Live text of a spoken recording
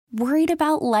Worried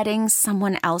about letting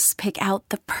someone else pick out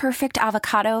the perfect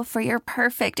avocado for your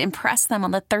perfect impress them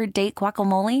on the third date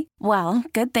guacamole? Well,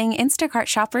 good thing Instacart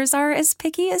shoppers are as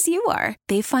picky as you are.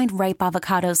 They find ripe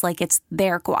avocados like it's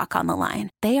their guac on the line.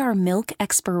 They are milk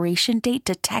expiration date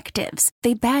detectives.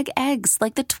 They bag eggs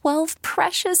like the 12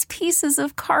 precious pieces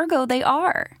of cargo they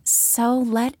are. So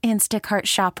let Instacart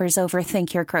shoppers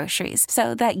overthink your groceries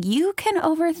so that you can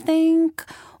overthink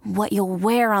what you'll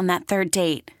wear on that third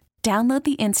date. Download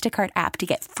the Instacart app to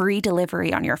get free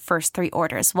delivery on your first 3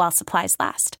 orders while supplies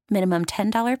last. Minimum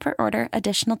 $10 per order.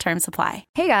 Additional terms apply.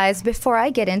 Hey guys, before I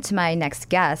get into my next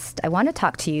guest, I want to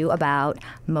talk to you about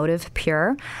Motive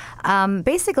Pure.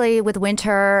 Basically, with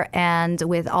winter and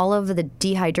with all of the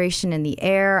dehydration in the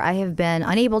air, I have been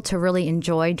unable to really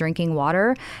enjoy drinking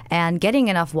water and getting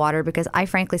enough water because I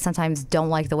frankly sometimes don't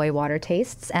like the way water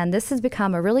tastes. And this has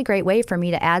become a really great way for me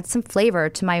to add some flavor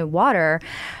to my water,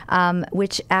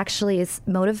 which actually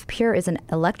Motive Pure is an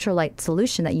electrolyte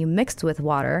solution that you mix with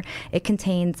water. It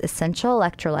contains essential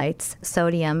electrolytes,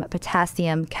 sodium,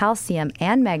 potassium, calcium,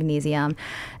 and magnesium.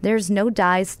 There's no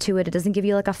dyes to it. It doesn't give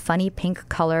you like a funny pink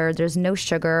color. There's no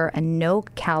sugar and no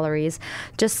calories.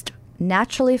 Just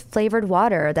naturally flavored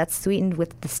water that's sweetened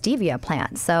with the stevia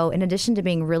plant. So in addition to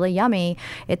being really yummy,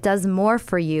 it does more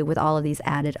for you with all of these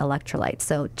added electrolytes.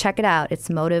 So check it out. It's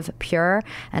Motive Pure,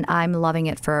 and I'm loving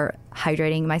it for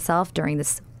hydrating myself during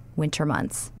this winter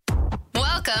months.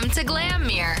 Welcome to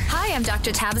GlamMir. Hi, I'm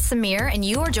Dr. Tabasum, and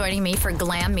you are joining me for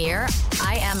GlamMir.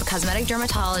 I am a cosmetic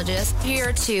dermatologist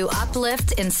here to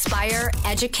uplift, inspire,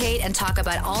 educate, and talk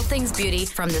about all things beauty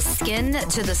from the skin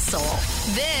to the soul.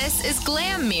 This is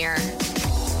GlamMir.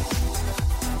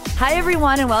 Hi,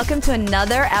 everyone, and welcome to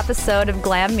another episode of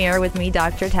GlamMir with me,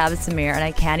 Dr. Tabasum, and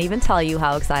I can't even tell you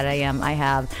how excited I am. I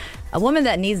have a woman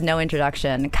that needs no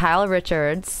introduction, Kyle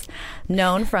Richards,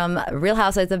 known from Real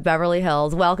Housewives of Beverly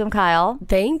Hills. Welcome, Kyle.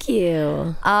 Thank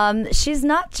you. She's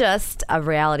not just a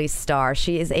reality star.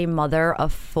 She is a mother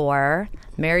of 4,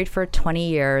 married for 20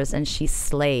 years, and she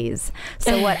slays.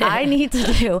 So what I need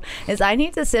to do is I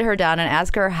need to sit her down and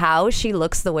ask her how she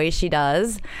looks the way she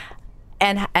does,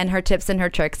 and her tips and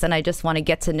her tricks, and I just want to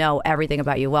get to know everything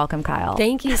about you. Welcome, Kyle.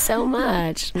 Thank you so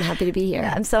much. I'm happy to be here.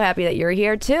 Yeah, I'm so happy that you're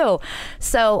here, too.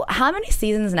 So how many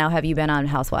seasons now have you been on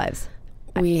Housewives?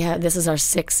 This is our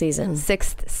 6th season.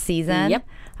 6th season? Yep.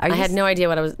 I had no idea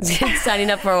what I was signing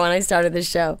up for when I started this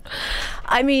show.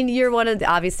 I mean, you're one of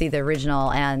obviously the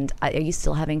original, and are you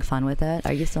still having fun with it?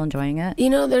 Are you still enjoying it?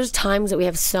 You know, there's times that we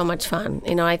have so much fun.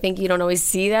 You know, I think you don't always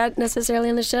see that necessarily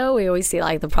on the show. We always see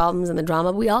like the problems and the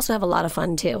drama. But we also have a lot of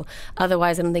fun too.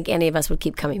 Otherwise, I don't think any of us would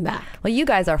keep coming back. Well, you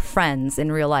guys are friends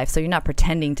in real life, so you're not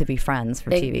pretending to be friends for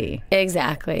TV.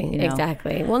 Exactly. You know?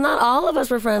 Exactly. Well, not all of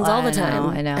us were friends all the time.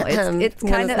 I know. It's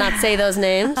kind of not say those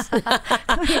names. We're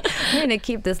going to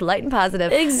keep this light and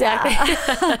positive. Exactly.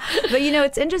 But you know,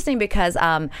 it's interesting because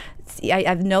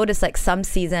I've noticed like some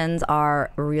seasons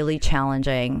are really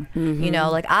challenging. Mm-hmm. You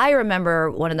know, like I remember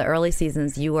one of the early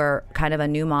seasons, you were kind of a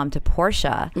new mom to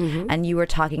Portia, and you were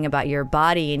talking about your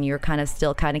body, and you're kind of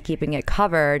still kind of keeping it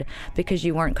covered because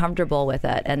you weren't comfortable with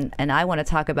it. And I want to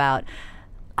talk about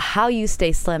how you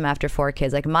stay slim after 4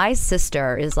 kids. Like my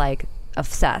sister is like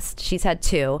obsessed. She's had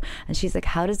 2, and she's like,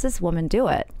 how does this woman do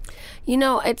it? You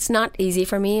know, it's not easy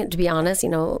for me, to be honest. You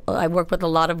know, I work with a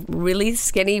lot of really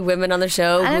skinny women on the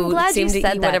show who seem to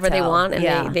eat whatever they want,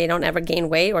 and they don't ever gain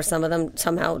weight, or some of them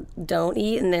somehow don't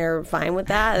eat, and they're fine with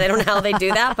that. They don't know how they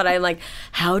do that, but I'm like,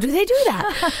 how do they do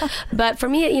that? But for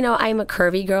me, you know, I'm a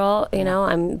curvy girl. You know,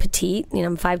 I'm petite. You know,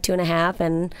 I'm 5'2.5",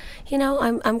 and you know,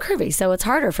 I'm curvy, so it's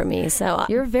harder for me. So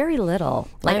you're very little.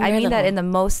 Like I mean that in the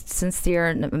most sincere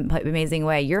and amazing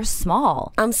way. You're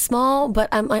small. I'm small, but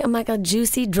I'm like a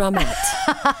juicy drumette.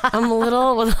 I'm a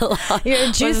little with a lot. You're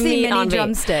a juicy mini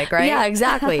drumstick, right? Yeah,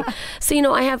 exactly. So, you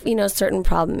know, I have, you know, certain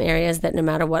problem areas that no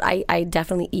matter what, I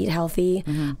definitely eat healthy.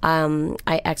 Mm-hmm.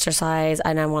 I exercise,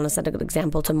 and I want to set a good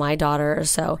example to my daughter.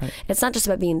 So it's not just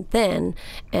about being thin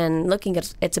and looking good,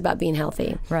 it's about being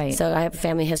healthy. Right. So I have a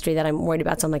family history that I'm worried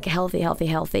about. So I'm like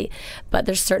healthy. But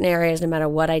there's certain areas, no matter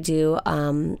what I do,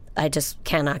 I just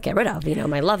cannot get rid of. You know,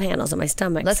 my love handles and my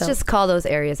stomach. Let's just call those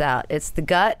areas out. It's the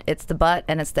gut, it's the butt,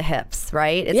 and it's the hips,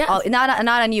 right? It's all, not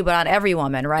on you, but on every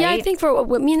woman, right? Yeah, I think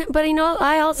but you know,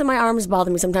 I also, my arms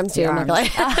bother me sometimes too. And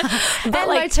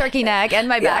my turkey neck and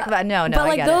my back, but no. But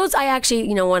like those, I actually,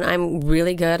 you know, when I'm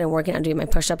really good and working on doing my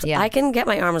push-ups, I can get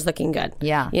my arms looking good.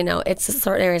 Yeah. You know, it's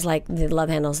certain areas like the love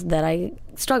handles that I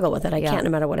struggle with it. I can't no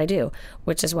matter what I do,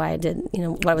 which is why I did, you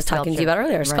know, what I was talking to you about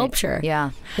earlier, SculpSure.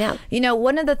 Yeah. You know,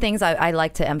 one of the things I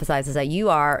like to emphasize is that you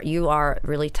are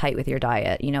really tight with your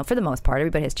diet. You know, for the most part,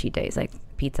 everybody has cheat days. Like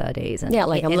pizza days. And yeah,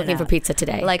 like I'm looking for pizza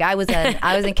today. Like I was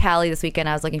in Cali this weekend.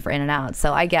 I was looking for In-N-Out,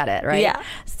 so I get it, right? Yeah.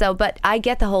 So, but I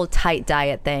get the whole tight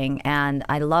diet thing, and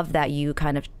I love that you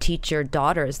kind of teach your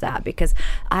daughters that, because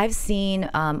I've seen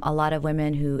a lot of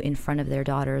women who, in front of their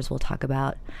daughters, will talk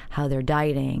about how they're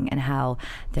dieting and how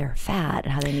they're fat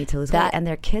and how they need to lose weight, and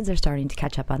their kids are starting to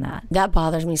catch up on that. That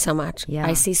bothers me so much. Yeah.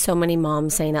 I see so many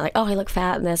moms saying that, like, oh, I look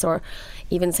fat in this, or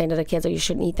even saying to the kids, oh, you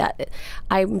shouldn't eat that.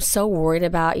 I'm so worried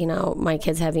about, my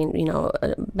kids having,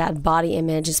 a bad body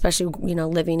image, especially,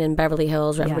 living in Beverly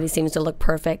Hills where everybody seems to look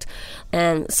perfect.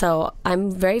 And so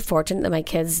I'm very fortunate that my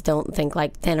kids don't think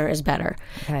like thinner is better.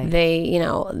 Okay.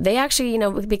 They actually,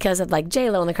 because of like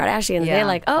J-Lo and the Kardashians, they're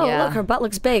like, oh, look, her butt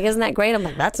looks big. Isn't that great? I'm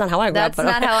like, that's not how I grew up. That's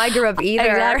not how I grew up either.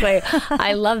 Exactly.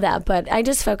 I love that. But I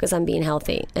just focus on being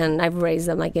healthy. And I've raised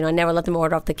them like, I never let them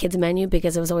order off the kids' menu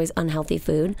because it was always unhealthy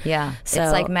food. Yeah. So,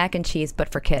 it's like mac and cheese, but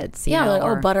for kids.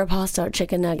 Like, butter pasta or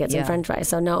chicken nuggets and french fries.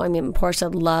 So no, Portia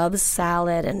loves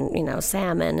salad and,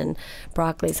 salmon and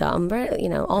broccoli. So I'm very,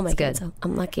 all my kids. So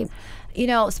I'm lucky.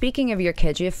 Speaking of your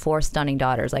kids, you have 4 stunning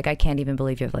daughters. Like, I can't even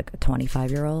believe you have like a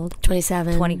 25-year-old.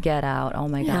 27. 20, get out. Oh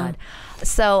my God.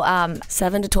 So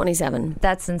 7 to 27.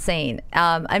 That's insane.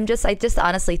 I just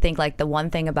honestly think like the one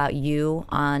thing about you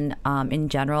in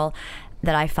general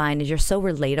that I find is you're so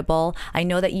relatable. I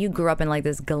know that you grew up in like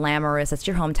this glamorous, that's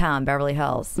your hometown, Beverly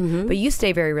Hills, but you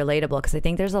stay very relatable because I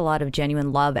think there's a lot of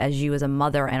genuine love as you as a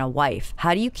mother and a wife.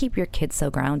 How do you keep your kids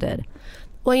so grounded?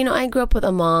 Well, I grew up with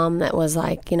a mom that was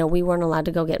like, we weren't allowed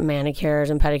to go get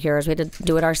manicures and pedicures. We had to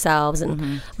do it ourselves,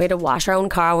 and we had to wash our own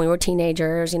car when we were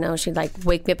teenagers. She'd like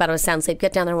wake me up out of a sound sleep,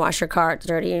 get down there and wash your car, it's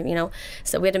dirty,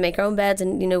 So we had to make our own beds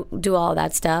and, do all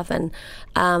that stuff. And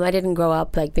I didn't grow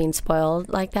up like being spoiled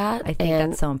like that. I think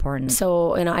that's so important.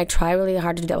 So, I try really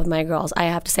hard to do that with my girls. I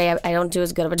have to say I don't do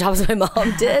as good of a job as my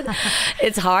mom did.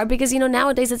 It's hard because,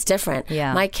 nowadays it's different.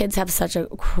 Yeah. My kids have such a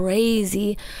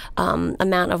crazy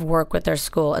amount of work with their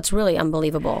school. It's really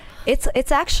unbelievable.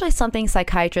 It's actually something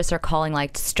psychiatrists are calling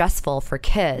like stressful for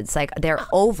kids. Like they're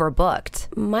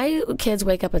overbooked. My kids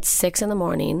wake up at 6 in the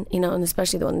morning, and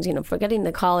especially the ones, forgetting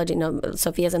the college,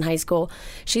 Sophia's in high school.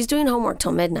 She's doing homework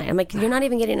till midnight. I'm like, you're not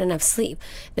even getting enough sleep.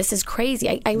 This is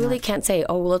crazy. I really can't say,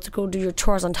 oh, well, let's go do your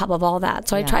chores on top of all that.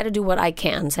 So I try to do what I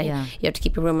can. Say, you have to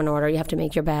keep your room in order. You have to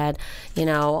make your bed,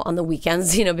 on the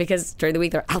weekends, because during the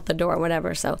week they're out the door or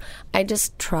whatever. So I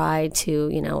just try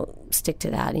to, stick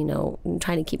to that,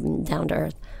 trying to keep them down to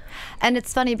earth. And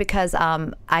it's funny because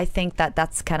I think that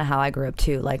that's kind of how I grew up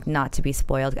too, like not to be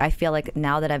spoiled. I feel like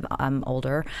now that I'm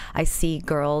older, I see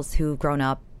girls who've grown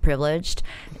up privileged,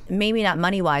 maybe not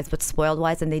money-wise, but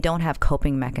spoiled-wise, and they don't have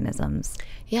coping mechanisms.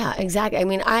 Yeah, exactly.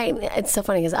 It's so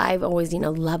funny because I've always,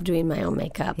 loved doing my own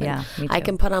makeup. Yeah, me too. I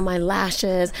can put on my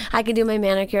lashes. I can do my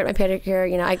manicure, my pedicure.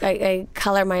 I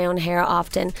color my own hair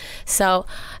often. So,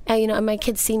 and my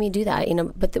kids see me do that.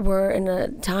 But we're in a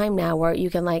time now where you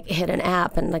can like hit an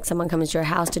app and like someone comes to your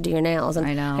house to do your nails. And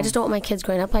I know. I just don't want my kids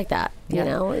growing up like that. You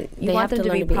want them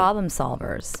to be problem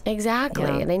solvers.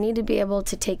 Exactly. Yeah. They need to be able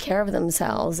to take care of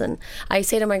themselves. And I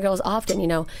say to my girls often,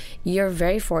 you're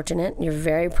very fortunate. You're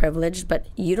very privileged, but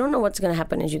you don't know what's going to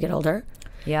happen as you get older.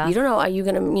 Yeah. You don't know, are you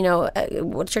going to,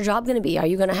 what's your job going to be? Are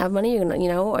you going to have money?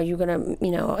 Are you going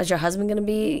to, is your husband going to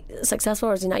be successful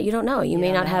or is he not? You don't know. You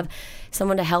may not have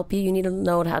someone to help you. You need to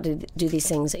know how to do these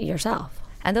things yourself.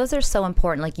 And those are so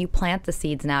important. Like you plant the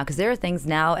seeds now, because there are things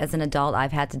now as an adult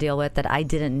I've had to deal with that I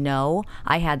didn't know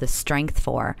I had the strength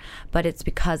for. But it's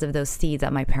because of those seeds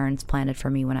that my parents planted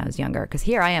for me when I was younger. Because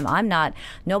here I am.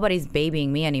 Nobody's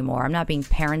babying me anymore. I'm not being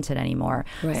parented anymore.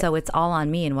 Right. So it's all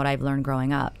on me and what I've learned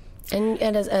growing up. And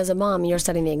as a mom, you're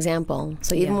setting the example.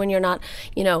 So even when you're not,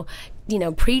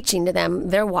 preaching to them,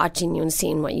 they're watching you and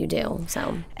seeing what you do.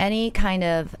 So any kind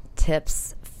of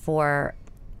tips for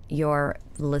your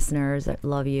listeners that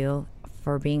love you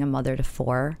for being a mother to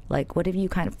 4? Like, what have you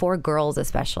 4 girls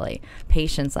especially?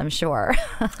 Patience, I'm sure.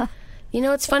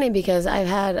 It's funny because I've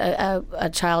had a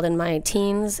child in my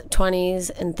teens, 20s,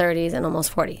 and 30s, and almost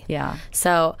 40. Yeah.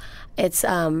 So it's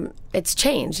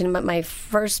changed. And my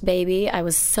first baby, I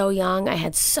was so young. I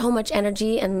had so much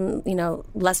energy and,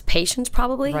 less patience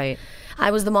probably. Right. I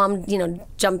was the mom,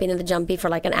 jumping in the jumpy for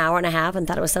like an hour and a half and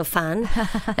thought it was so fun.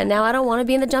 And now I don't want to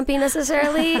be in the jumpy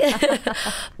necessarily.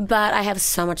 But I have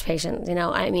so much patience.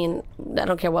 I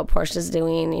don't care what Portia's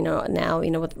doing, now,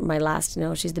 with my last,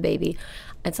 she's the baby.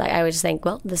 It's like I always just think,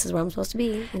 well, this is where I'm supposed to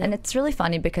be. And it's really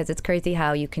funny because it's crazy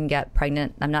how you can get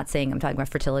pregnant. I'm talking about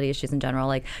fertility issues in general.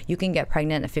 Like you can get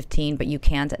pregnant at 15, but you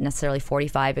can't at necessarily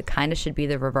 45. It kind of should be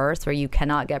the reverse, where you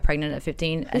cannot get pregnant at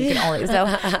 15 and you can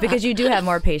only because you do have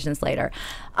more patience later.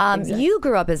 actor. Exactly. You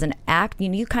grew up as an actor.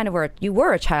 You kind of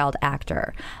were a child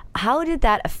actor. How did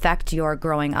that affect your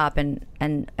growing up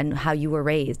and how you were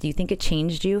raised? Do you think it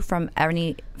changed you from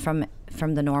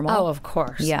the normal? Oh, of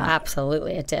course. Yeah,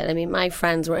 absolutely, it did. I mean, my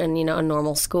friends were in a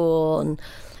normal school and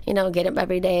get up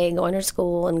every day, going to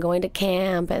school and going to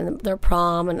camp and their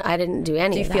prom, and I didn't do any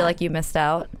of that. Do you feel like you missed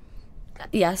out?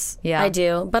 Yes, I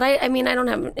do. But I mean, I don't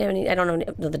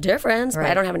know the difference, but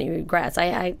I don't have any regrets.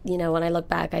 I when I look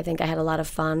back, I think I had a lot of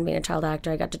fun being a child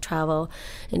actor. I got to travel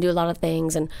and do a lot of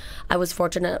things, and I was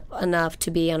fortunate enough to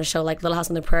be on a show like Little House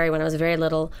on the Prairie when I was very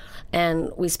little,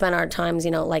 and we spent our times,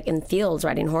 like in fields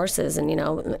riding horses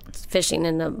and fishing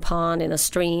in a pond, in a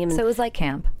stream. So it was like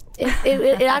camp.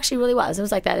 It actually really was. It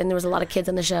was like that. And there was a lot of kids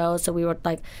in the show, so we were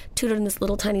like tutored in this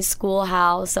little tiny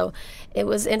schoolhouse. So it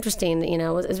was interesting, it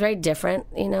was very different,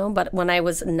 but when I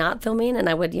was not filming and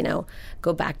I would,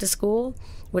 go back to school,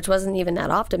 which wasn't even that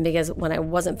often because when I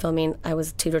wasn't filming, I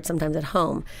was tutored sometimes at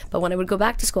home. But when I would go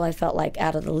back to school, I felt like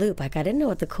out of the loop. Like I didn't know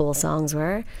what the cool songs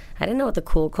were. I didn't know what the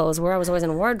cool clothes were. I was always in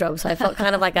a wardrobe, so I felt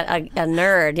kind of like a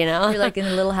nerd, You're like in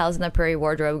a Little House in the Prairie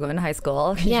wardrobe going to high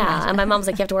school. Yeah, and my mom's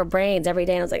like, you have to wear braids every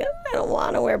day. And I was like, I don't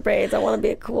want to wear braids. I want to be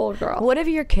a cool girl. What if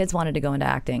your kids wanted to go into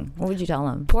acting? What would you tell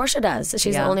them? Portia does.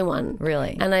 She's the only one.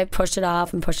 Really? And I pushed it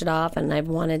off, and I've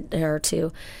wanted her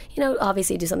to,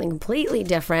 obviously do something completely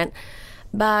different.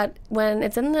 But when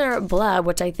it's in their blood,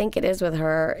 which I think it is with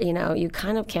her, you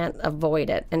kind of can't avoid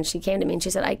it. And she came to me and she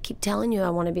said, I keep telling you I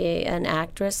want to be an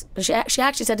actress. She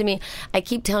actually said to me, I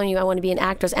keep telling you I want to be an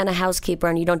actress and a housekeeper,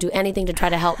 and you don't do anything to try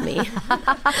to help me.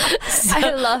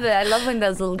 I love it. I love when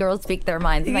those little girls speak their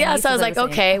minds. Yeah, so I was like,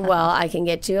 okay, well, I can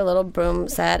get you a little broom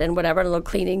set and whatever, a little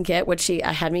cleaning kit, which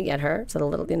I had me get her, so the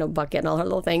little, bucket and all her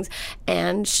little things.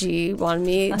 And she wanted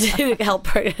me to help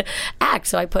her act.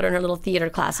 So I put her in her little theater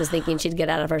classes thinking she'd get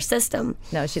out of her system.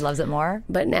 No, she loves it more.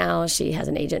 But now she has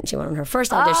an agent. She went on her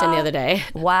first audition the other day.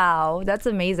 Wow, that's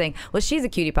amazing. Well, she's a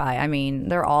cutie pie. I mean,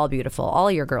 they're all beautiful.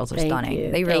 All your girls are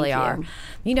stunning. They really are.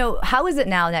 How is it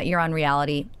now that you're on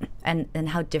reality and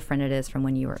how different it is from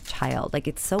when you were a child? Like,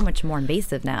 it's so much more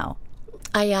invasive now.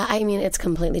 I mean, it's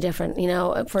completely different.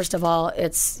 First of all,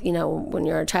 it's, when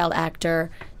you're a child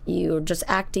actor, you're just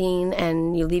acting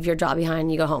and you leave your job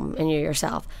behind, you go home and you're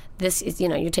yourself. This is,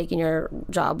 you're taking your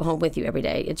job home with you every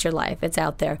day. It's your life. It's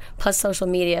out there. Plus social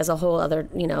media is a whole other,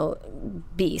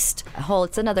 beast.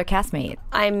 It's another castmate.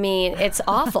 I mean, it's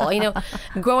awful.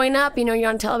 Growing up, you're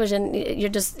on television,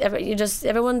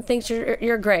 everyone thinks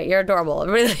you're great. You're adorable.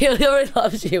 Everybody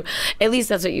loves you. At least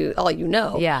that's what all you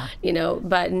know. Yeah.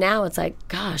 But now it's like,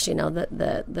 gosh,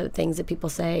 the things that people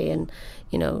say and,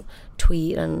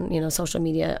 tweet and social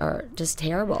media are just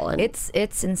terrible. And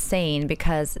it's insane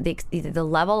because the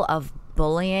level of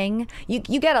bullying,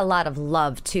 you get a lot of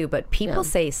love too, but people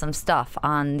say some stuff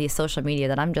on the social media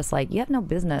that I'm just like, you have no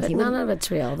business. But none of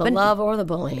it's real, the love or the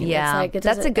bullying. Yeah, it's like,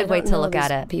 that's a good way to look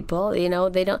at it. People,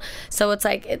 they don't. So it's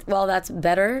like, that's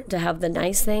better to have the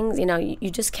nice things.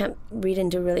 You just can't read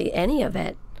into really any of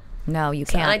it. No, you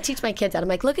can't. And I teach my kids that. I'm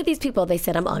like, look at these people. They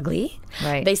said I'm ugly.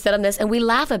 Right. They said I'm this. And we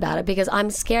laugh about it because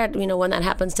I'm scared, when that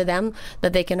happens to them,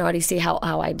 that they can already see how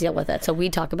I deal with it. So we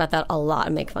talk about that a lot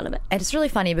and make fun of it. And it's really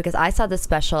funny because I saw this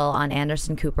special on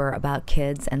Anderson Cooper about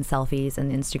kids and selfies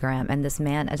and Instagram. And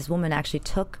this woman actually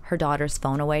took her daughter's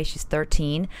phone away. She's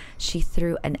 13. She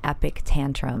threw an epic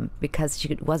tantrum because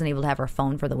she wasn't able to have her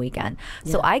phone for the weekend.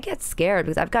 Yeah. So I get scared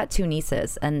because I've got 2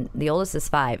 nieces and the oldest is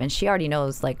 5. And she already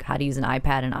knows how to use an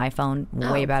iPad and iPhone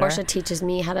way better. Portia teaches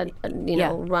me how to,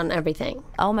 run everything.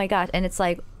 Oh my God. And it's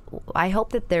like, I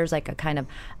hope that there's like a kind of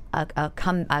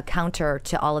a counter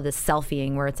to all of this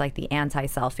selfieing where it's like the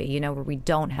anti-selfie, where we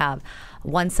don't have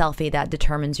one selfie that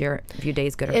determines if your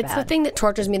day's good or bad. It's the thing that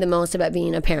tortures me the most about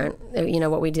being a parent,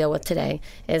 what we deal with today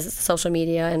is social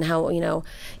media and how, the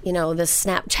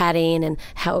Snapchatting and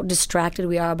how distracted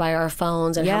we are by our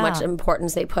phones and how much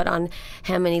importance they put on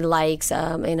how many likes,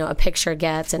 a picture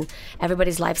gets, and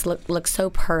everybody's lives look so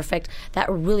perfect. That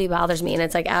really bothers me, and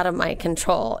it's like out of my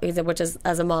control, which is,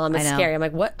 as a mom, is scary. I'm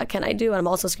like, what can I do? And I'm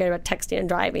also scared about texting and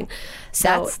driving.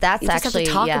 So that's you just actually have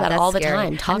to talk about it all the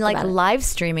scary. time. And like live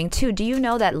streaming too. Do you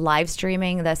know that live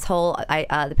streaming, this whole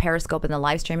the Periscope and the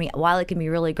live streaming, while it can be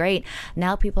really great,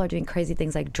 now people are doing crazy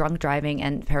things like drunk driving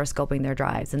and Periscoping their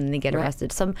drives, and then they get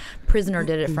arrested. Some prisoner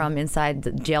did it from inside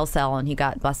the jail cell, and he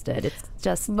got busted. It's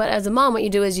just. But as a mom, what you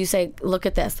do is you say, "Look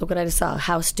at this. Look what I just saw.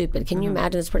 How stupid! Can you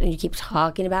imagine this person?" And you keep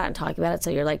talking about it, so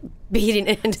you're like beating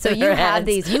it into. So you have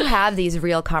these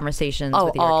real conversations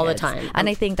with your all kids. the time, and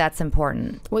I think think that's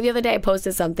important. Well, the other day I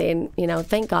posted something,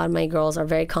 thank God my girls are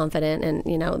very confident and,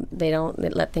 they don't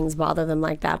let things bother them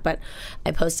like that. But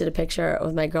I posted a picture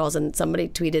with my girls and somebody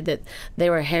tweeted that they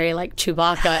were hairy like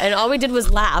Chewbacca. And all we did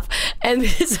was laugh. And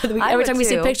so every time we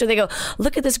see a picture, they go,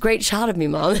 look at this great shot of me,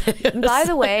 Mom. By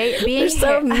the way, being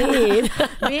so mean.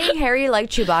 Being hairy like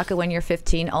Chewbacca when you're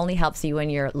 15 only helps you when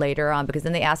you're later on, because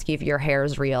then they ask you if your hair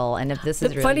is real and if this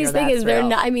is real. The funniest thing is they're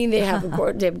not, they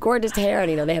have gorgeous hair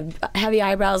and, they have heavy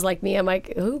eyebrows like me. I'm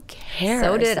like, who cares?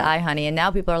 So did I, honey. And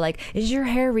now people are like, is your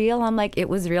hair real? I'm like, it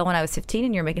was real when I was 15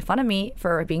 and you're making fun of me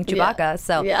for being Chewbacca. Yeah.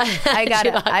 So I got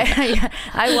it.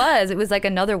 I was. It was like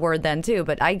another word then too,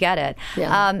 but I get it.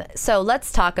 Yeah. So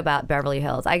let's talk about Beverly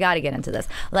Hills. I got to get into this.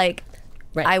 Like,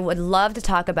 I would love to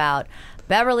talk about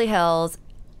Beverly Hills.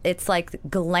 It's like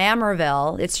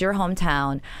Glamourville. It's your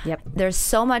hometown. Yep. There's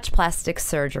so much plastic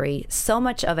surgery, so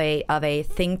much of a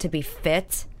thing to be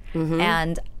fit. Mm-hmm.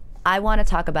 And I want to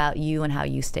talk about you and how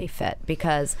you stay fit,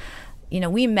 because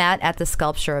we met at the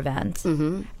SculpSure event,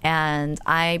 mm-hmm. and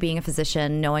I, being a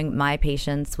physician, knowing my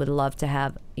patients would love to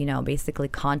have, basically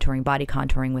body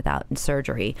contouring without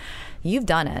surgery. You've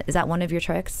done it. Is that one of your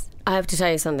tricks? I have to tell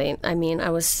you something. I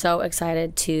was so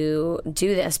excited to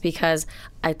do this because,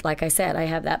 like I said, I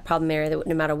have that problem area that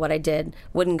no matter what I did,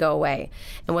 wouldn't go away.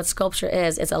 And what SculpSure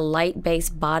is a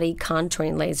light-based body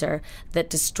contouring laser that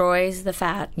destroys the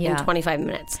fat in 25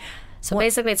 minutes. So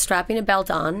basically, it's strapping a belt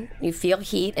on. You feel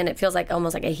heat, and it feels like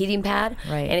almost like a heating pad.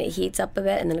 Right. And it heats up a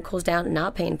bit, and then it cools down.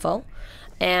 Not painful.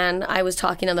 And I was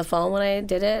talking on the phone when I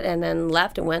did it, and then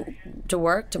left and went to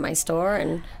work to my store,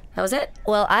 and that was it.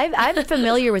 Well, I'm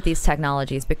familiar with these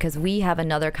technologies because we have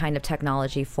another kind of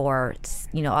technology for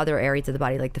other areas of the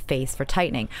body, like the face, for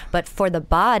tightening. But for the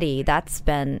body, that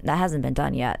hasn't been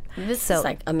done yet. This is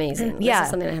like amazing. Yeah. This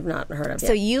is something I have not heard of yet.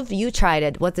 So you tried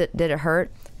it. Did it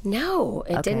hurt? No,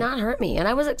 it did not hurt me. And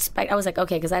I was like,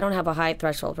 okay, because I don't have a high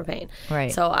threshold for pain.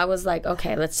 Right. So I was like,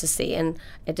 okay, let's just see. And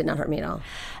it did not hurt me at all.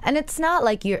 And it's not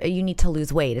like you need to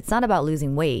lose weight. It's not about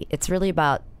losing weight. It's really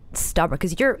about stubborn,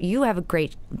 because you have a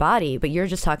great body, but you're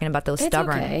just talking about those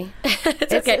stubborn. Okay.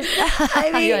 It's okay. It's all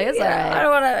right. I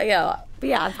don't want to, But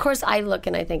yeah, of course I look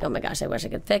and I think, oh my gosh, I wish I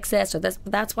could fix this or this.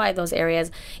 That's why those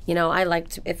areas, I like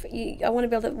to, I want to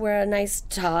be able to wear a nice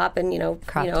top and,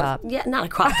 crop top. Yeah, not a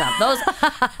crop top.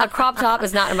 A crop top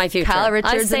is not in my future. Kyle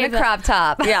Richards in a crop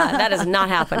top. Yeah, that is not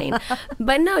happening.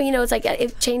 But no, it's like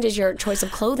it changes your choice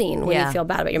of clothing when you feel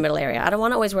bad about your middle area. I don't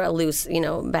want to always wear a loose,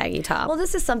 baggy top. Well,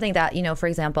 this is something that, for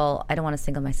example, I don't want to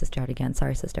single my sister out again.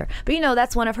 Sorry, sister. But,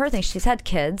 that's one of her things. She's had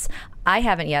kids. I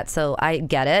haven't yet, so I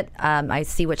get it. I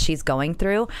see what she's going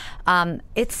through.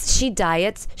 She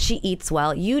diets, she eats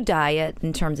well. You diet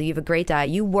in terms of you have a great diet.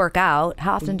 You work out.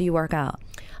 How often do you work out?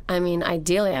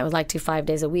 Ideally, I would like to 5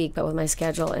 days a week, but with my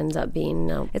schedule ends up being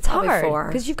it's hard 4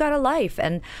 because you've got a life,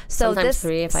 and so sometimes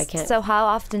 3 if I can't. So how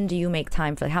often do you make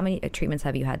time for? How many treatments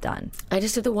have you had done? I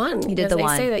just did the one. You did the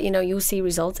one. They say that you'll see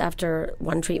results after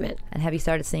one treatment. And have you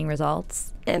started seeing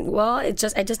results? And I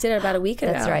just did it about a week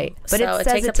ago. That's right. But so it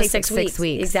says takes up to 6 weeks.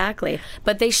 Exactly.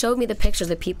 But they showed me the pictures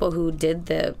of people who did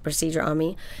the procedure on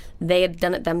me. They had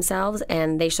done it themselves,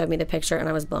 and they showed me the picture, and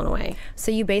I was blown away.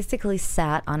 So you basically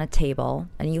sat on a table,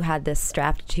 and you had this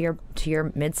strapped to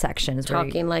your midsection,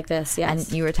 talking like this, yes.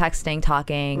 And you were texting,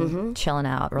 talking, chilling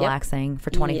out, relaxing for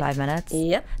 25 minutes.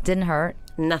 Yep. Didn't hurt.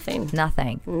 Nothing.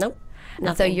 Nope. Nothing.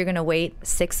 And so you're going to wait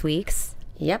 6 weeks.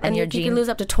 Yep, and you can lose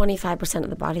up to 25% of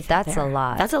the body fat. That's a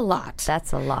lot. That's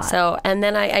a lot. So, and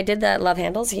then I did the love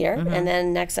handles here, and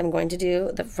then next I'm going to do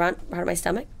the front part of my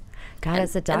stomach. God,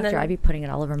 as a doctor, I'd be putting it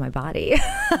all over my body.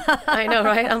 I know,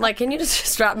 right? I'm like, can you just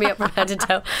strap me up from head to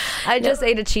toe? I just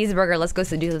ate a cheeseburger. Let's go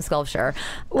do some SculpSure.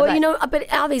 Well,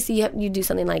 but obviously you do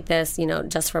something like this,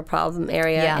 just for a problem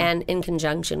area and in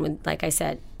conjunction with, like I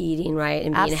said, eating right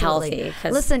and being healthy.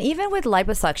 Listen, even with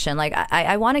liposuction, like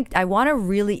I want to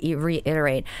really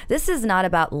reiterate, this is not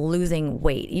about losing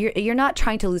weight. You're not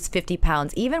trying to lose 50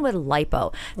 pounds. Even with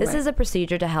lipo, this is a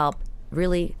procedure to help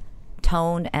really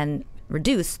tone and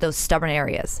reduce those stubborn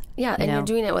areas. Yeah, and you're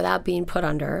doing it without being put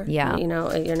under. Yeah. You're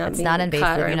not it's being not invasive.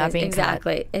 cut. You're not being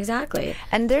exactly, cut. Exactly.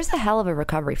 And there's a hell of a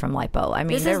recovery from lipo. I mean,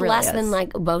 this is really less than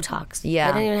like Botox. Yeah.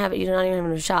 I didn't even have it. You're not even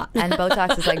having a shot. And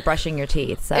Botox is like brushing your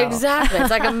teeth. So. Exactly. It's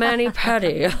like a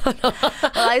mani-pedi.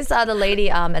 Well, I saw the lady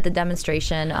at the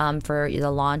demonstration for the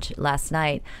launch last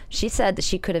night. She said that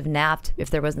she could have napped if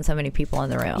there wasn't so many people in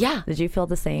the room. Yeah. Did you feel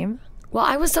the same? Well,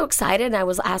 I was so excited. I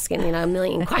was asking, a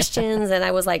million questions, and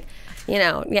I was like, so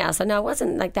no, it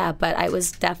wasn't like that, but I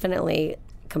was definitely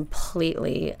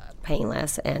completely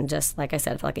painless, and just like I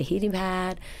said, it felt like a heating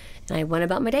pad, and I went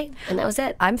about my day, and that was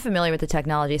it. I'm familiar with the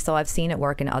technology, so I've seen it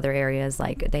work in other areas.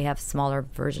 Like they have smaller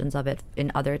versions of it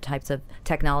in other types of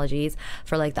technologies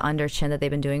for like the under chin that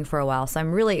they've been doing for a while. So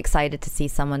I'm really excited to see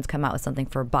someone's come out with something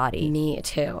for body. Me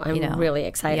too. I'm really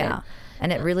excited. Yeah.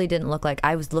 And it really didn't look like,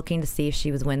 I was looking to see if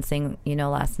she was wincing,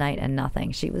 last night, and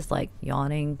nothing. She was like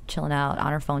yawning, chilling out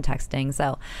on her phone, texting.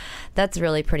 So that's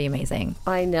really pretty amazing.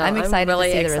 I know. I'm excited really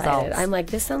to see the excited. results. I'm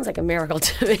like, this sounds like a miracle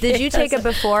to me. Did you take it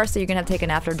before, so you're going to have to take it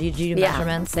after? Did you do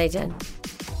measurements? They did.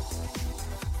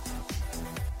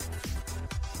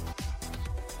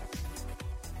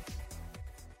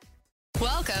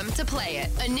 Welcome to Play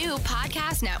It, a new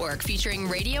podcast network featuring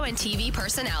radio and TV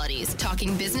personalities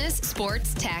talking business,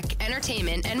 sports, tech,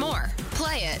 entertainment, and more.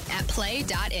 Play it at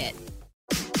play.it.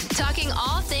 Talking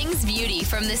all things beauty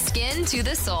from the skin to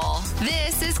the soul.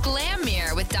 This is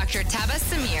GlamMir with Dr.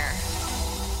 Tabasum.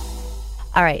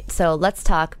 All right, so let's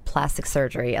talk plastic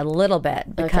surgery a little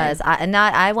bit because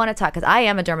I want to talk because I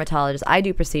am a dermatologist. I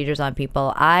do procedures on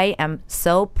people. I am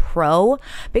so pro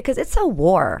because it's a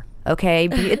war. Okay,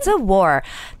 it's a war.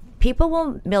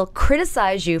 People will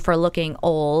criticize you for looking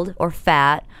old or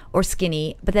fat or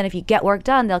skinny, but then if you get work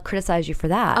done, they'll criticize you for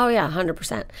that. Oh yeah,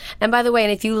 100%. And by the way,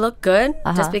 and if you look good,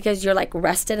 just because you're like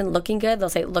rested and looking good, they'll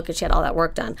say, "Look, she had all that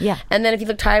work done." Yeah. And then if you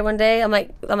look tired one day, I'm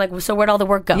like, well, so where'd all the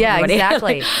work go? Yeah,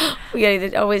 exactly. Yeah,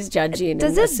 they always judge you.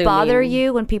 Does it bother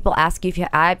you when people ask you if you?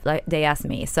 They ask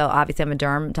me. So obviously, I'm a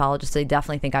dermatologist, so they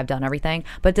definitely think I've done everything.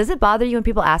 But does it bother you when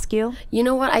people ask you? You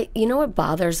know what? What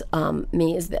bothers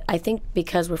me is that I think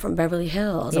because we're from Beverly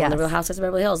Hills, on the Real Housewives of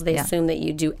Beverly Hills, they assume that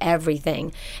you do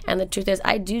everything. And the truth is,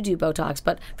 I do Botox,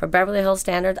 but for Beverly Hills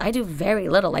standards, I do very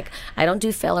little. Like, I don't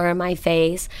do filler in my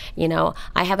face.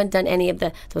 I haven't done any of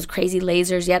those crazy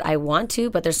lasers yet. I want to,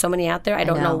 but there's so many out there. I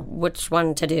don't know which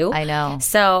one to do. I know.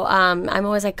 So I'm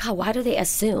always like, God, why do they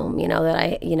assume,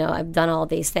 that I've done all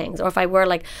these things? Or if I wear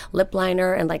like lip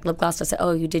liner and like lip gloss, they'll say,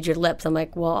 oh, you did your lips. I'm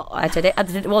like, well,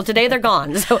 today they're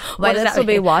gone. So my lips will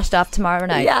be washed off tomorrow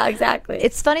night. Yeah, exactly.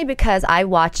 It's funny because I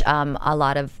watch a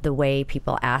lot of the way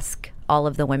people ask all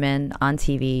of the women on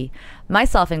TV,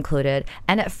 myself included.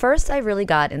 And at first I really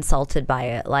got insulted by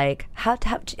it. Like, how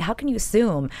can you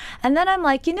assume? And then I'm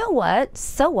like, you know what?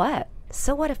 So what?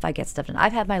 So what if I get stuff done?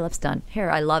 I've had my lips done. Here,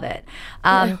 I love it.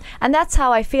 And that's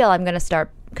how I feel I'm going to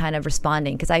start kind of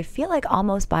responding, because I feel like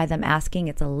almost by them asking,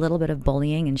 it's a little bit of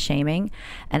bullying and shaming,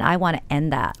 and I want to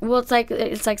end that. Well, it's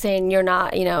like saying you're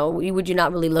not, would you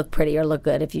not really look pretty or look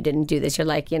good if you didn't do this? You're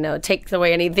like, takes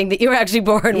away anything that you were actually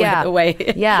born with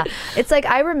away. Yeah. It's like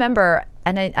I remember,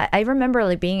 and I remember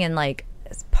like being in like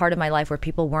part of my life where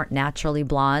people weren't naturally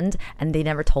blonde and they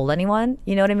never told anyone,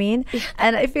 you know what I mean?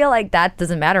 And I feel like that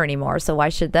doesn't matter anymore, so why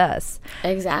should this?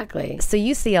 Exactly. So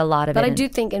you see a lot of but it. But I do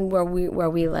think in where we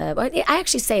live, I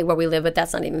actually say where we live, but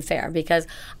that's not even fair because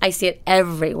I see it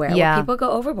everywhere where people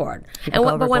go overboard.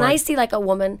 But when I see like a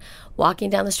woman walking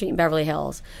down the street in Beverly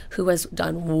Hills who has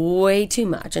done way too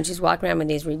much and she's walking around with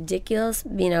these ridiculous,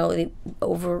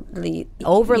 overly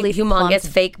humongous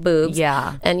fake boobs,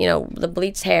 and the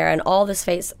bleached hair and all this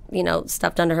face,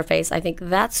 stuffed under her face. I think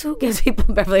that's who gives people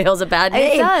in Beverly Hills a bad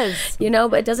name. It does.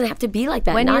 But it doesn't have to be like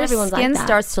that. When Not your everyone's skin like that.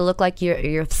 starts to look like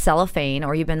you're cellophane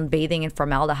or you've been bathing in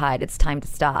formaldehyde, it's time to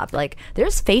stop. Like,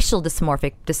 there's facial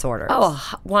dysmorphic disorders.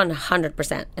 Oh,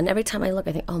 100%. And every time I look,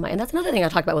 I think, oh my, and that's another thing I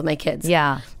talk about with my kids.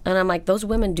 Yeah. And I'm like, those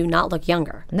women do not look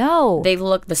younger. No. They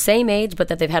look the same age, but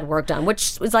that they've had work done,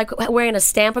 which is like wearing a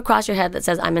stamp across your head that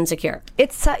says, I'm insecure.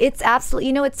 It's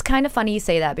absolutely, it's kind of funny you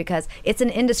say that because it's an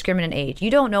indiscriminate age. You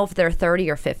don't know if they're 30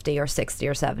 or 50 or 60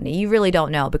 or 70. You really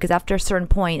don't know because after a certain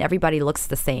point, everybody looks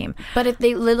the same. But if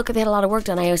they look like they had a lot of work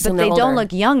done, I assume they're older. But they don't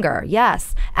look younger.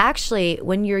 Yes. Actually,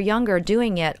 when you're younger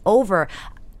doing it over,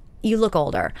 you look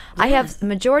older. Yes. I have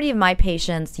majority of my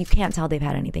patients, you can't tell they've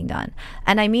had anything done.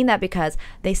 And I mean that because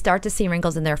they start to see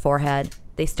wrinkles in their forehead.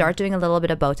 They start doing a little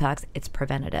bit of Botox. It's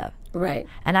preventative. Right.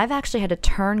 And I've actually had to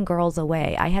turn girls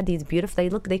away. I had these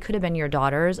beautiful, they could have been your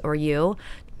daughters or you.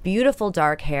 Beautiful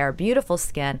dark hair, beautiful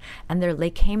skin, and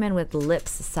they came in with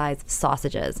lips the size of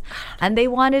sausages, and they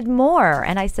wanted more.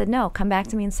 And I said, no, come back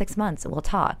to me in 6 months. We'll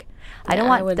talk. I don't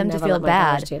want them to feel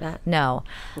bad. Do that. No.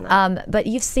 But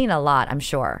you've seen a lot, I'm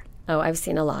sure. Oh, I've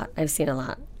seen a lot.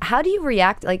 How do you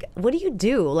react? Like, what do you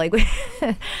do? Like,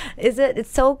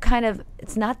 it's so kind of,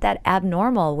 it's not that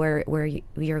abnormal where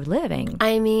you're living.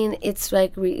 I mean, it's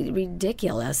like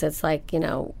ridiculous. It's like,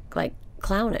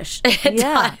 clownish at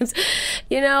times.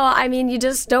 I mean, you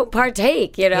just don't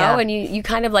partake, and you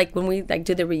kind of like when we like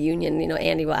do the reunion,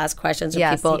 Andy will ask questions or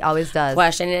people he always does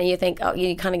question, and you think,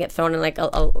 you kind of get thrown in like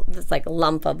this like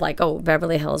lump of like,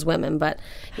 Beverly Hills women. But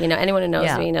anyone who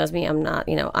knows me knows me. I'm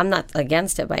not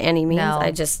against it by any means. No.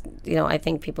 I just I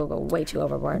think people go way too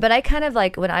overboard. But I kind of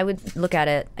like when I would look at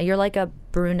it, you're like a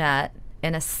brunette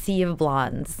in a sea of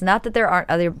blondes. Not that there aren't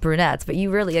other brunettes, but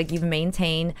you really like, you've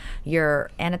maintained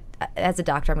your, as a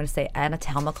doctor, I'm going to say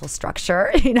anatomical structure.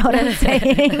 You know what I'm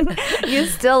saying? You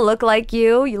still look like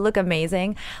you look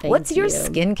amazing. What's your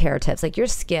skincare tips? Like your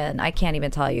skin, I can't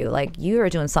even tell you. Like you are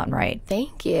doing something right.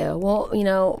 Thank you.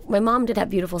 Well, my mom did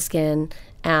have beautiful skin,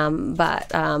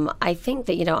 but I think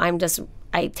that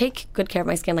I take good care of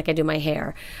my skin like I do my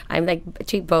hair. I'm like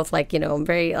treat both like I'm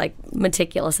very like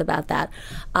meticulous about that.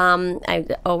 I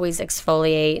always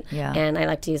exfoliate, and I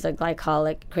like to use a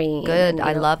glycolic cream. Good,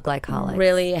 I love glycolic.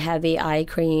 Really heavy eye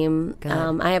cream.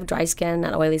 I have dry skin,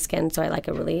 not oily skin, so I like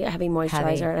a really heavy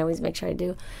moisturizer, and I always make sure I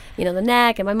do, the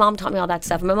neck. And my mom taught me all that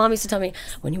stuff. And my mom used to tell me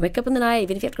when you wake up in the night,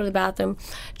 even if you have to go to the bathroom,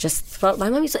 just throw. My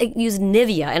mom used to use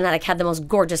Nivea, and I had the most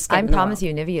gorgeous skin. I promise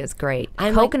you, Nivea is great.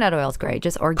 Coconut oil is great.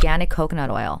 Just organic coconut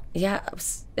oil. Yeah,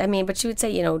 I mean, but she would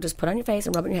say, just put on your face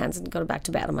and rub it in your hands and go back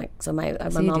to bed. I'm like, so my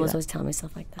mom was always telling me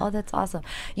stuff like that. Oh, that's awesome.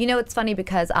 It's funny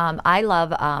because I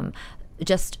love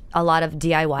just a lot of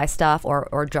DIY stuff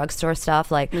or drugstore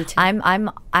stuff. Like me too.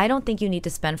 I don't think you need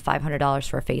to spend $500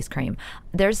 for a face cream.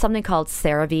 There's something called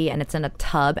CeraVe, and it's in a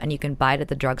tub, and you can buy it at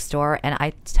the drugstore. And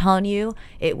I'm telling you,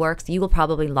 it works. You will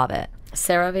probably love it.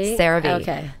 CeraVe? CeraVe.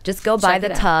 Okay. Just go buy the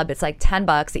tub. It's like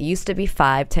 $10. It used to be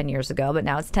 $10 years ago, but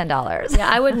now it's $10. Yeah,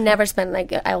 I would never spend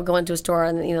I'll go into a store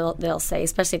and they'll say,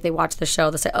 especially if they watch the show,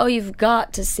 they'll say, "Oh, you've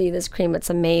got to see this cream. It's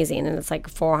amazing," and it's like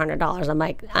 $400. I'm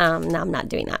like, no, I'm not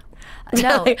doing that.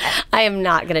 No, I am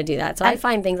not going to do that. So I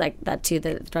find things like that too,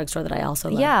 the drugstore that I also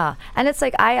love. Yeah, and it's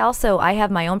like I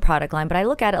have my own product line, but I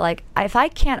look at it like if I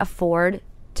can't afford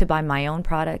to buy my own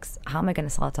products, how am I going to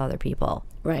sell it to other people?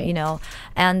 Right.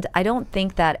 And I don't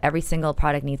think that every single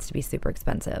product needs to be super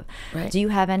expensive. Right. Do you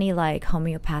have any like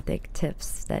homeopathic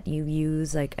tips that you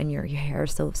use, like, and your hair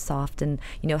is so soft and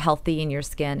healthy in your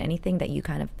skin? Anything that you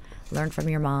kind of learned from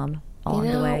your mom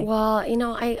along the way? Well,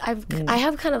 I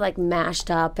have kind of like mashed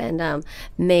up and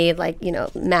made like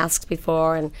masks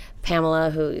before, and Pamela,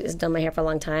 who has done my hair for a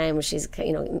long time, she's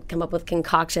come up with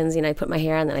concoctions. I put my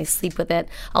hair and then I sleep with it.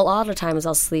 A lot of times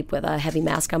I'll sleep with a heavy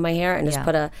mask on my hair and just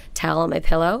put a towel on my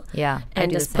pillow. Yeah,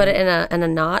 and just put it in a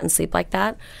knot and sleep like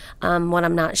that. When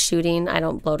I'm not shooting, I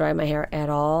don't blow dry my hair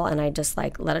at all, and I just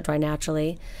like let it dry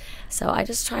naturally. So I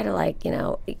just try to you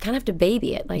kind of have to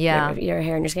baby it, like your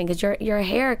hair and your skin, because your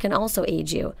hair can also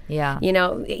age you. Yeah.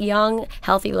 Young,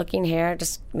 healthy looking hair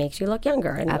just makes you look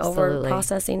younger, and Absolutely. over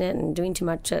processing it and doing too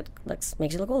much, it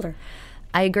makes you look older.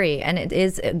 I agree. And it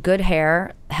is good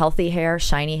hair, healthy hair,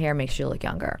 shiny hair makes you look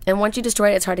younger. And once you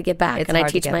destroy it, it's hard to get back. And I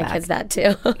teach my kids that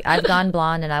too. I've gone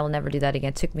blonde and I will never do that again.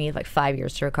 It took me like 5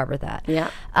 years to recover that. Yeah.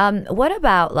 What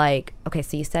about okay,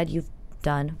 so you said you've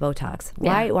done Botox.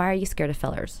 Why are you scared of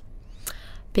fillers?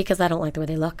 Because I don't like the way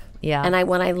they look. Yeah. And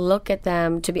when I look at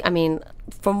them,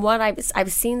 from what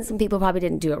I've seen, some people probably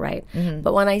didn't do it right. Mm-hmm.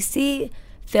 But when I see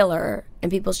filler in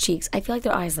people's cheeks, I feel like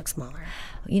their eyes look smaller.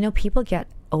 People get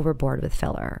overboard with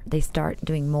filler. They start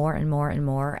doing more and more and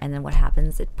more, and then what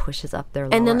happens? It pushes up their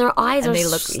lower. And then their eyes are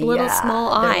little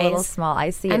small eyes. Little small.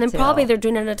 I see. And then probably they're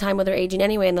doing it at a time where they're aging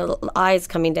anyway, and the eyes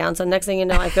coming down. So next thing you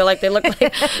know, I feel like they look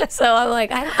like. So I'm like,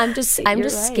 I'm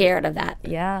just scared of that.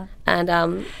 Yeah.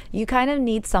 And you kind of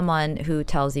need someone who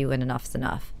tells you when enough's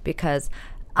enough, because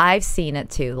I've seen it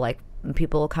too. Like,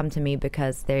 people will come to me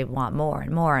because they want more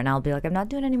and more, and I'll be like, I'm not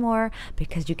doing any more,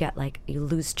 because you you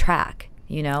lose track.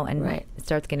 And it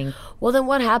starts getting... Well, then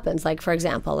what happens? Like, for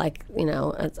example,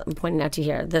 as I'm pointing out to you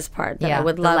here, this part that I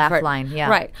would love... the laugh line, yeah.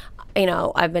 Right.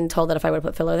 I've been told that if I would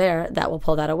put filler there, that will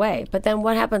pull that away. But then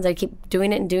what happens? I keep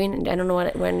doing it and doing it. I don't know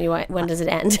when does it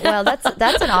end? Well, that's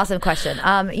an awesome question.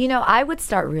 I would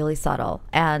start really subtle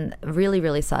and really,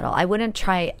 really subtle. I wouldn't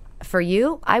try... For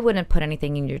you, I wouldn't put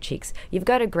anything in your cheeks. You've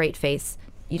got a great face.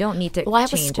 You don't need to. Well, I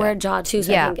have a square jaw too,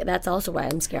 so I think that's also why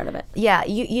I'm scared of it. Yeah,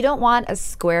 you don't want a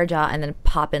square jaw and then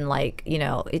pop in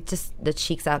it just the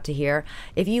cheeks out to here.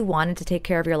 If you wanted to take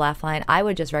care of your laugh line, I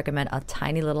would just recommend a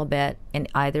tiny little bit in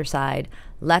either side.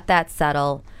 Let that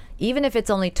settle. Even if it's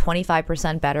only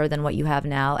 25% better than what you have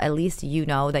now, at least you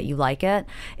know that you like it.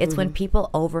 It's when people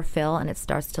overfill and it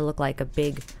starts to look like a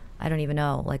big, I don't even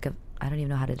know how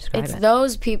to describe it. It's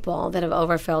those people that have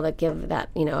overfilled that give that,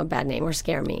 a bad name or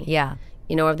scare me. Yeah.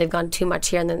 or they've gone too much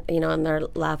here and then, in their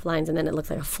laugh lines, and then it looks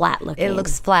like a flat looking. It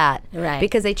looks flat. Right.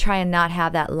 Because they try and not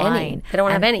have that line. They don't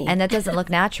want to have any. And that doesn't look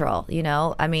natural,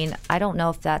 I mean, I don't know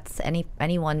if that's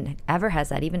anyone ever has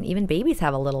that. Even babies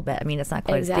have a little bit. I mean, it's not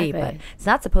quite as deep, but it's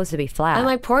not supposed to be flat. And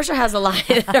like Portia has a line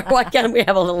there. Why can't we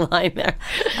have a little line there?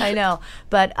 I know.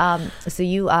 But so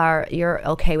you're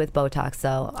okay with Botox,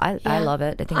 so I love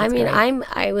it. I think it's great.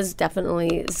 I was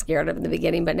definitely scared of it in the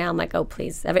beginning, but now I'm like, oh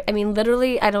please.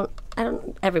 Literally, I don't.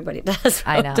 Everybody does.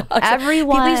 I know. Botox.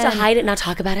 Everyone. People used to hide it, not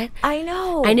talk about it. I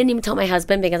know. I didn't even tell my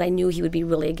husband because I knew he would be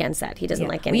really against that. He doesn't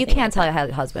like anything. Well, you can't tell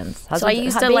your husbands. So I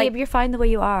used to babe, you're fine the way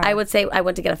you are. I would say I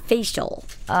went to get a facial.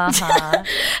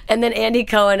 And then Andy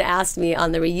Cohen asked me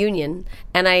on the reunion,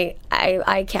 and I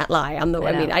can't lie.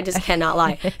 I just cannot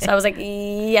lie. So I was like,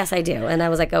 yes, I do. And I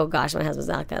was like, oh gosh, my husband's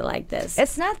not gonna like this.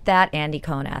 It's not that Andy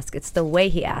Cohen asked. It's the way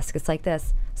he asked. It's like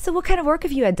this. So what kind of work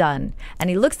have you had done? And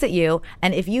he looks at you,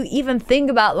 and if you even think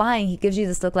about lying, he gives you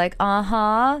this look like,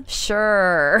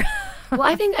 sure. Well,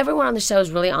 I think everyone on the show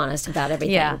is really honest about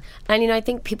everything. Yeah. And, I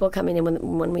think people coming in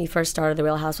when we first started The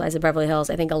Real Housewives of Beverly Hills,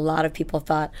 I think a lot of people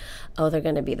thought, oh, they're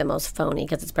going to be the most phony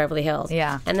because it's Beverly Hills.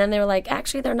 Yeah. And then they were like,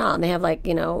 actually, they're not. And they have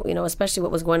especially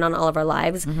what was going on in all of our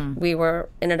lives, we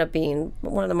ended up being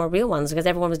one of the more real ones because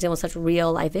everyone was dealing with such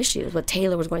real life issues, what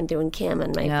Taylor was going through and Kim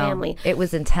and my family. It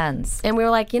was intense. And we were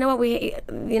like, you know what,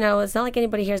 it's not like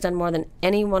anybody here has done more than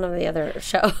any one of the other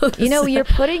shows. You're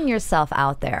putting yourself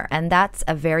out there, and that's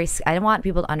I want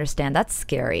people to understand that's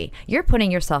scary. You're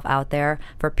putting yourself out there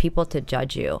for people to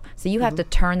judge you. So you have to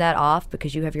turn that off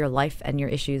because you have your life and your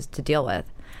issues to deal with.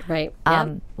 Right.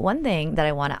 One thing that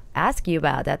I want to ask you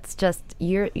about, that's just,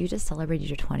 you just celebrated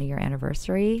your 20-year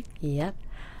anniversary. Yep.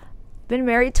 Been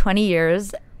married 20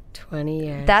 years. 20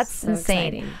 years. That's so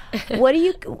insane.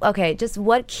 Exciting. Just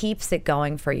what keeps it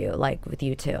going for you, like with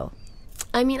you two?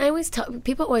 I mean,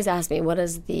 people always ask me, what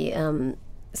is the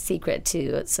secret to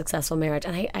a successful marriage?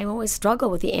 And I always struggle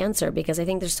with the answer because I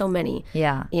think there's so many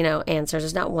answers.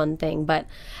 There's not one thing. But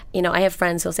I have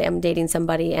friends who'll say, I'm dating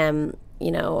somebody and we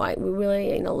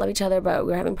really love each other, but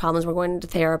we're having problems, we're going into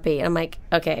therapy. And I'm like,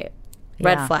 okay,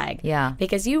 red flag. Yeah.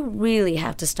 Because you really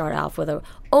have to start off with a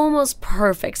almost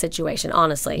perfect situation,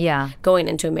 honestly. Yeah. Going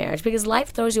into a marriage, because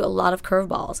life throws you a lot of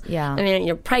curveballs. Yeah. I mean,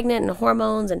 you're pregnant and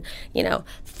hormones and,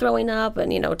 throwing up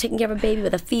and, taking care of a baby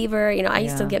with a fever. I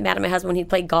used to get mad at my husband when he'd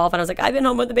play golf and I was like, I've been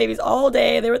home with the babies all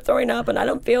day. They were throwing up and I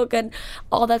don't feel good.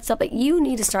 All that stuff. But you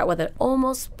need to start with an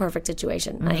almost perfect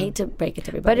situation. Mm-hmm. I hate to break it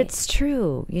to everybody. But it's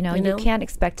true. You can't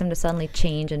expect them to suddenly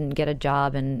change and get a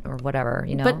job or whatever,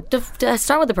 But to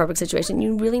start with the perfect situation,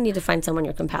 you really need to find someone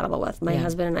you're compatible with. My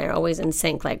husband and I are always in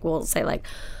sync. Like, we'll say, like,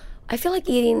 I feel like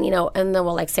eating, and then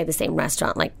we'll, like, say the same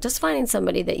restaurant. Like, just finding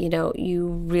somebody that, you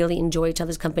really enjoy each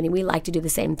other's company. We like to do the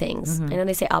same things. Mm-hmm. I know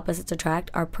they say opposites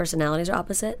attract. Our personalities are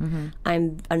opposite. Mm-hmm.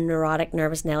 I'm a neurotic,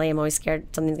 nervous Nelly. I'm always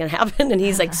scared something's going to happen. And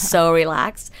he's, like, so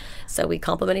relaxed. So we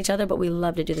complement each other, but we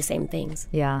love to do the same things.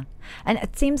 Yeah. And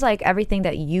it seems like everything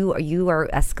that you are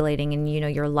escalating and,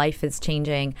 your life is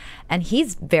changing. And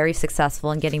he's very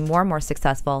successful and getting more and more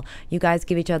successful. You guys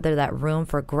give each other that room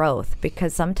for growth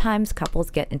because sometimes couples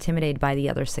get intimidated by the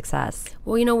other's success.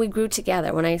 Well, we grew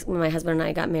together. When my husband and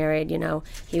I got married,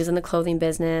 he was in the clothing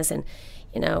business and,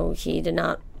 he did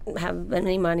not have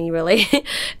any money really.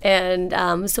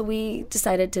 And so we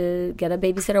decided to get a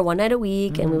babysitter one night a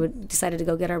week, and we decided to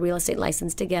go get our real estate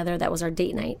license together. That was our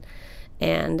date night.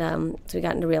 And so we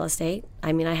got into real estate.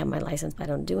 I mean, I have my license, but I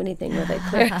don't do anything with it,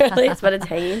 clearly, but it's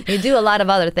hanging. You do a lot of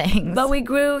other things. But we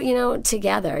grew,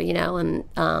 together, and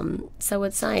so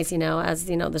it's nice, as,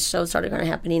 the show started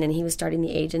happening and he was starting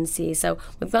the agency. So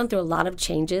we've gone through a lot of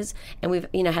changes, and we've,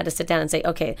 had to sit down and say,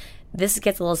 okay, this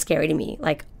gets a little scary to me.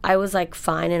 Like, I was, like,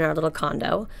 fine in our little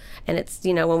condo, and it's,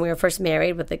 when we were first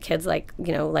married with the kids, like,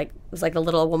 like, it was like the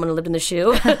little woman who lived in the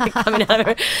shoe coming out of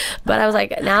her. But I was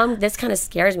like, now this kind of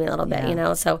scares me a little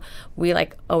bit, So we,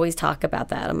 like, always talk about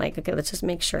that. I'm like, okay, let's just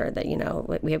make sure that,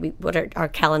 we put our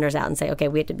calendars out and say, okay,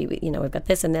 we have to be, we've got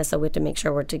this and this, so we have to make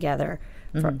sure we're together.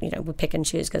 For, we pick and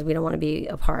choose because we don't want to be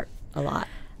apart a lot.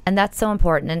 And that's so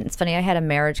important. And it's funny, I had a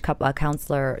marriage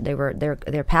counselor.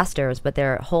 They're pastors, but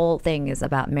their whole thing is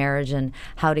about marriage and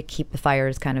how to keep the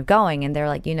fires kind of going. And they're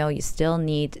like, you still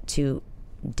need to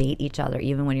date each other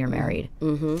even when you're married,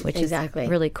 which is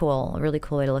really cool. A really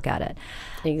cool way to look at it.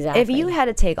 Exactly. If you had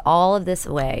to take all of this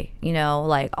away,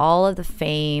 like all of the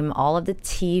fame, all of the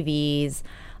TVs,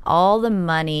 all the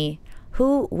money,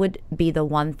 who would be the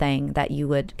one thing that you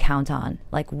would count on?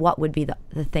 Like, what would be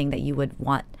the thing that you would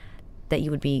want, that you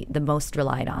would be the most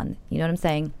relied on? You know what I'm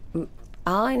saying?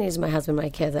 All I need is my husband, my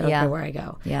kids. I don't care where I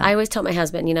go. Yeah. I always tell my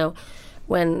husband,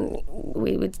 when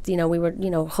we would, we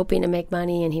were, hoping to make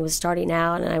money, and he was starting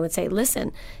out, and I would say,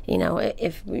 listen,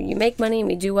 if you make money and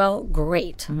we do well,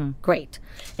 great, great.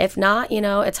 If not,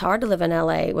 it's hard to live in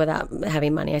LA without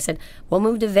having money. I said, we'll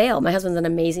move to Vail. My husband's an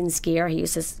amazing skier. He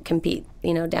used to compete,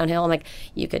 downhill. I'm like,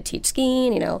 you could teach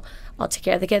skiing, I'll take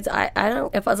care of the kids.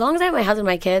 As long as I have my husband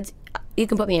and my kids, you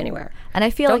can put me anywhere. And I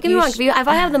feel don't get me wrong. If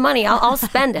I have the money, I'll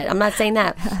spend it. I'm not saying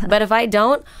that. But if I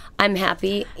don't, I'm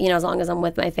happy, as long as I'm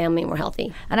with my family and we're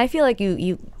healthy. And I feel like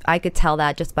I could tell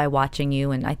that just by watching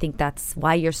you. And I think that's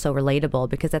why you're so relatable,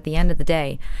 because at the end of the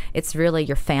day, it's really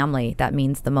your family that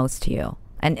means the most to you.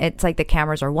 And it's like the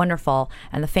cameras are wonderful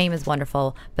and the fame is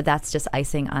wonderful, but that's just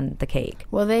icing on the cake.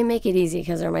 Well, they make it easy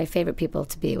because they're my favorite people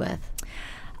to be with.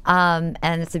 And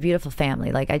it's a beautiful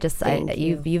family. Like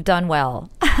you've done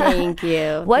well. Thank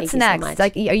you. What's Thank you next? so much.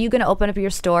 Like, are you going to open up your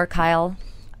store, Kyle,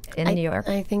 in New York?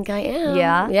 I think I am.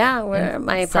 Yeah? Yeah.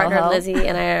 My partner Lizzie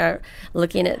and I are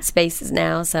looking at spaces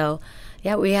now. So,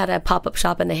 yeah, we had a pop-up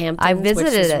shop in the Hamptons. I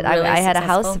visited it. Really I had successful.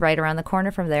 a house right around the corner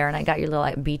from there, and I got your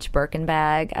little beach Birkin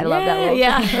bag. I love that little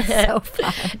thing. It was so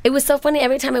fun. It was so funny.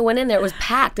 Every time I went in there, it was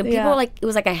packed. And people were like, it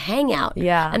was like a hangout.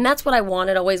 Yeah. And that's what I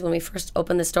wanted always when we first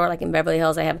opened the store, like in Beverly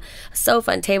Hills. I have a sofa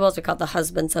and tables. We call it the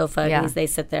husband sofa. Yeah. Because they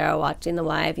sit there watching the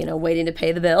wife, waiting to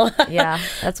pay the bill. Yeah,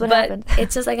 that's what happened.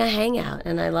 It's just like a hangout,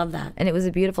 and I love that. And it was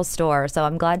a beautiful store, so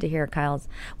I'm glad to hear Kyle's.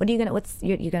 What's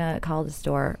you gonna call the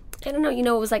store? I don't know.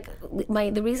 It was like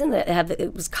the reason that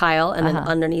it was Kyle and then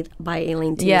underneath by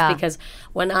Aileen too is because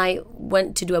when I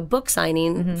went to do a book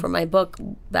signing for my book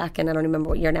back in, I don't remember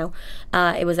what year now,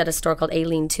 it was at a store called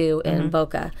Aileen 2 in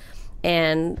Boca.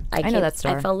 And I know that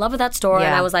store. I fell in love with that store,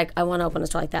 and I was like, I want to open a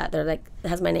store like that. They're like, it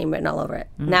has my name written all over it.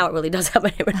 Now it really does have my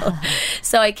name written all over it.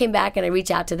 So I came back and I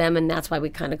reached out to them, and that's why we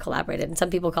kind of collaborated. And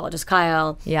some people call it just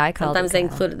Kyle. Yeah, I call it Sometimes they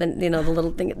include the little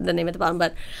thing, the name at the bottom.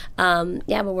 But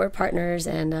but we're partners,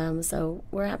 and so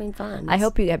we're having fun. I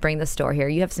hope you bring the store here.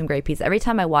 You have some great pieces. Every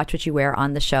time I watch what you wear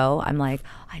on the show, I'm like,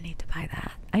 I need to buy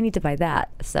that. I need to buy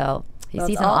that. So you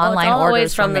see some online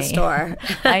orders from me. The store.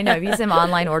 I know. If you see some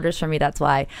online orders from me, that's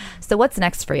why. So what's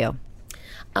next for you?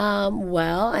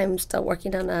 Well, I'm still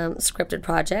working on a scripted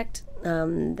project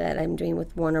that I'm doing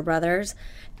with Warner Brothers.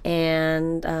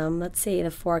 And let's see,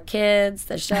 the 4 kids,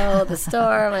 the show, the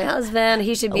store, my husband.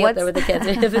 He should be up there with the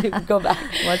kids. Go back.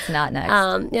 What's not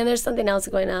next? There's something else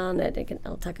going on that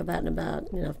I'll talk about in about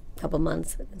a couple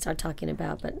months and start talking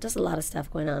about. But just a lot of stuff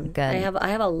going on. Good. I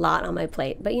have a lot on my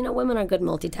plate. But women are good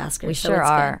multitaskers. We so sure it's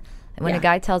are. Good. When a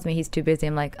guy tells me he's too busy,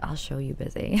 I'm like, I'll show you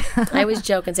busy. I always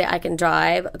joke and say I can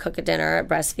drive, cook a dinner,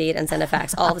 breastfeed, and send a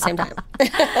fax all at the same time.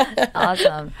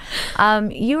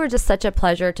 Awesome. You were just such a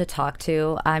pleasure to talk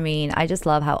to. I mean, I just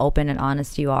love how open and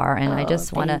honest you are. And I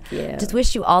just want to just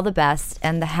wish you all the best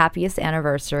and the happiest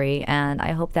anniversary. And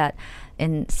I hope that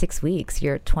in 6 weeks,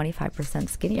 you're 25%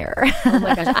 skinnier. Oh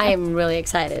my gosh, I am really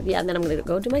excited. Yeah, and then I'm going to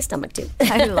go do my stomach too.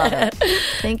 I love it.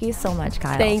 Thank you so much,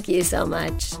 Kyle. Thank you so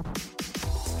much.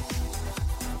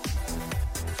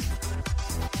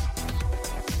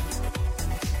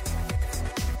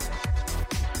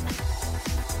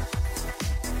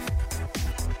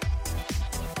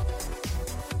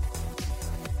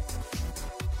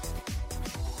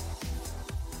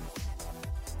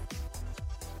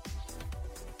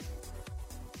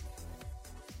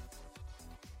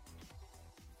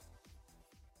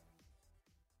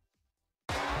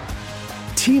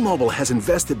 T-Mobile has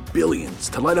invested billions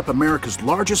to light up America's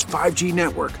largest 5G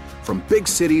network, from big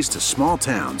cities to small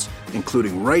towns,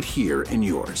 including right here in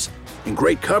yours. And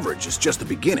great coverage is just the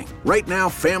beginning. Right now,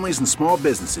 families and small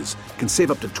businesses can save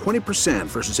up to 20%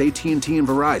 versus AT&T and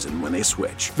Verizon when they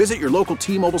switch. Visit your local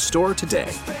T-Mobile store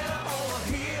today.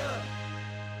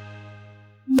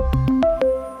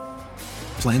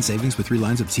 Plan savings with 3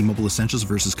 lines of T-Mobile Essentials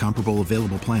versus comparable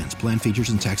available plans. Plan features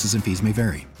and taxes and fees may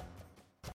vary.